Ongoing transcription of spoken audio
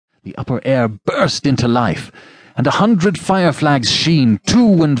The upper air burst into life, and 100 fire flags sheen.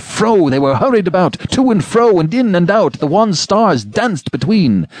 To and fro they were hurried about, to and fro, and in and out, the wan stars danced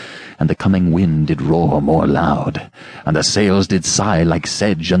between. And the coming wind did roar more loud, and the sails did sigh like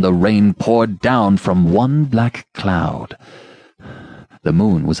sedge, and the rain poured down from one black cloud. The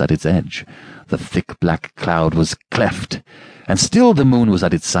moon was at its edge, the thick black cloud was cleft, and still the moon was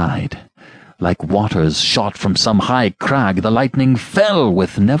at its side. Like waters shot from some high crag, the lightning fell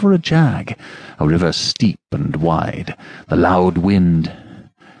with never a jag, a river steep and wide. The loud wind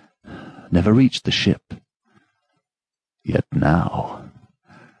never reached the ship. Yet now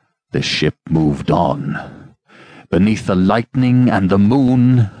the ship moved on. Beneath the lightning and the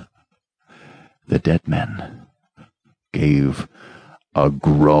moon, the dead men gave a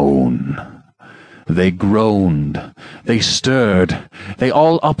groan. They groaned, they stirred, they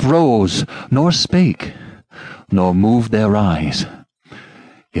all uprose, nor spake, nor moved their eyes.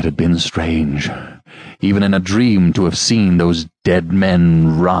 It had been strange, even in a dream, to have seen those dead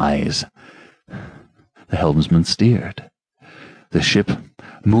men rise. The helmsman steered. The ship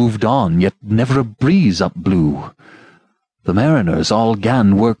moved on, yet never a breeze up blew. The mariners all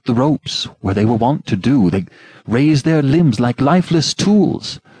 'gan work the ropes, where they were wont to do. They raised their limbs like lifeless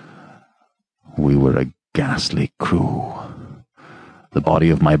tools. We were a ghastly crew. The body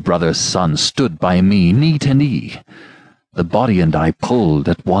of my brother's son stood by me, knee to knee. The body and I pulled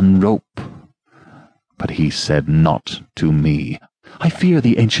at one rope, but he said naught to me. I fear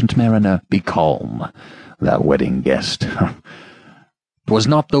thee, ancient mariner, be calm, thou wedding guest. 'Twas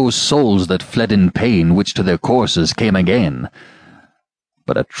not those souls that fled in pain which to their courses came again,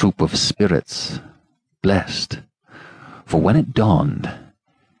 but a troop of spirits blessed. For when it dawned,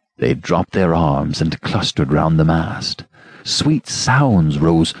 they dropped their arms and clustered round the mast. Sweet sounds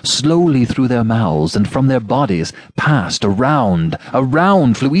rose slowly through their mouths, and from their bodies passed around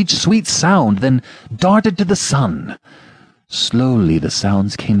flew each sweet sound, then darted to the sun. Slowly the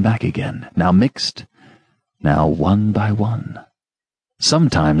sounds came back again, now mixed, now one by one.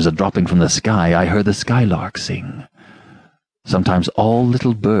 Sometimes, a dropping from the sky, I heard the skylark sing. Sometimes all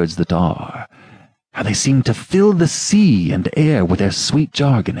little birds that are, how they seemed to fill the sea and air with their sweet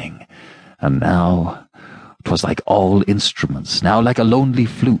jargoning. And now 'twas like all instruments, now like a lonely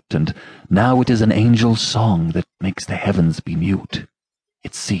flute, and now it is an angel's song that makes the heavens be mute.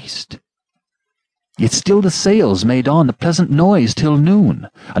 It ceased. Yet still the sails made on a pleasant noise till noon,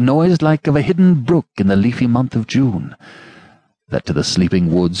 a noise like of a hidden brook in the leafy month of June, that to the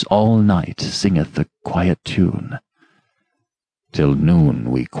sleeping woods all night singeth a quiet tune. Till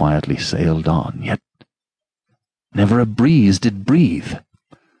noon we quietly sailed on, yet never a breeze did breathe.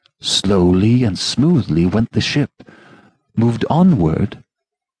 Slowly and smoothly went the ship, moved onward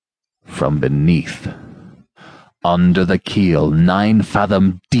from beneath. Under the keel, 9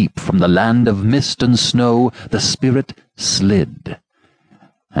 fathom deep, from the land of mist and snow, the spirit slid,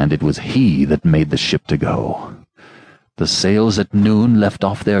 and it was he that made the ship to go. The sails at noon left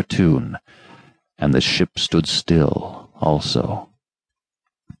off their tune, and the ship stood still also.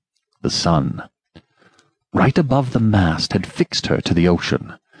 The sun, right above the mast, had fixed her to the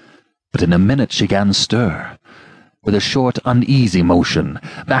ocean, but in a minute she 'gan stir, with a short uneasy motion,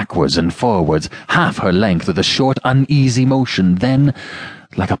 backwards and forwards, half her length, with a short uneasy motion. Then,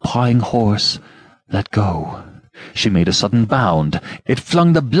 like a pawing horse, let go. She made a sudden bound. It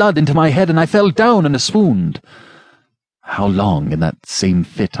flung the blood into my head, and I fell down in a swoon. How long in that same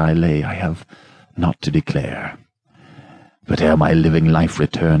fit I lay, I have not to declare. But ere my living life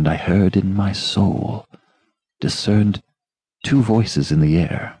returned, I heard in my soul, discerned 2 voices in the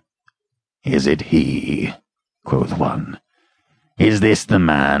air. "Is it he?" quoth one. "Is this the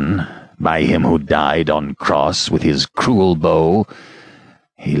man, by him who died on cross with his cruel bow?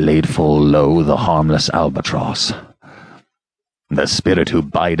 He laid full low the harmless albatross. The spirit who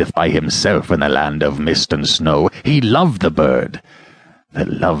bideth by himself in the land of mist and snow, he loved the bird that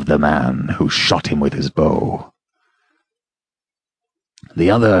loved the man who shot him with his bow."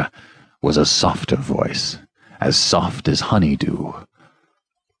 The other was a softer voice, as soft as honey-dew.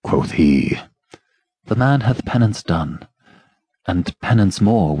 Quoth he, "The man hath penance done, and penance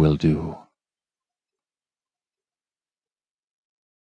more will do."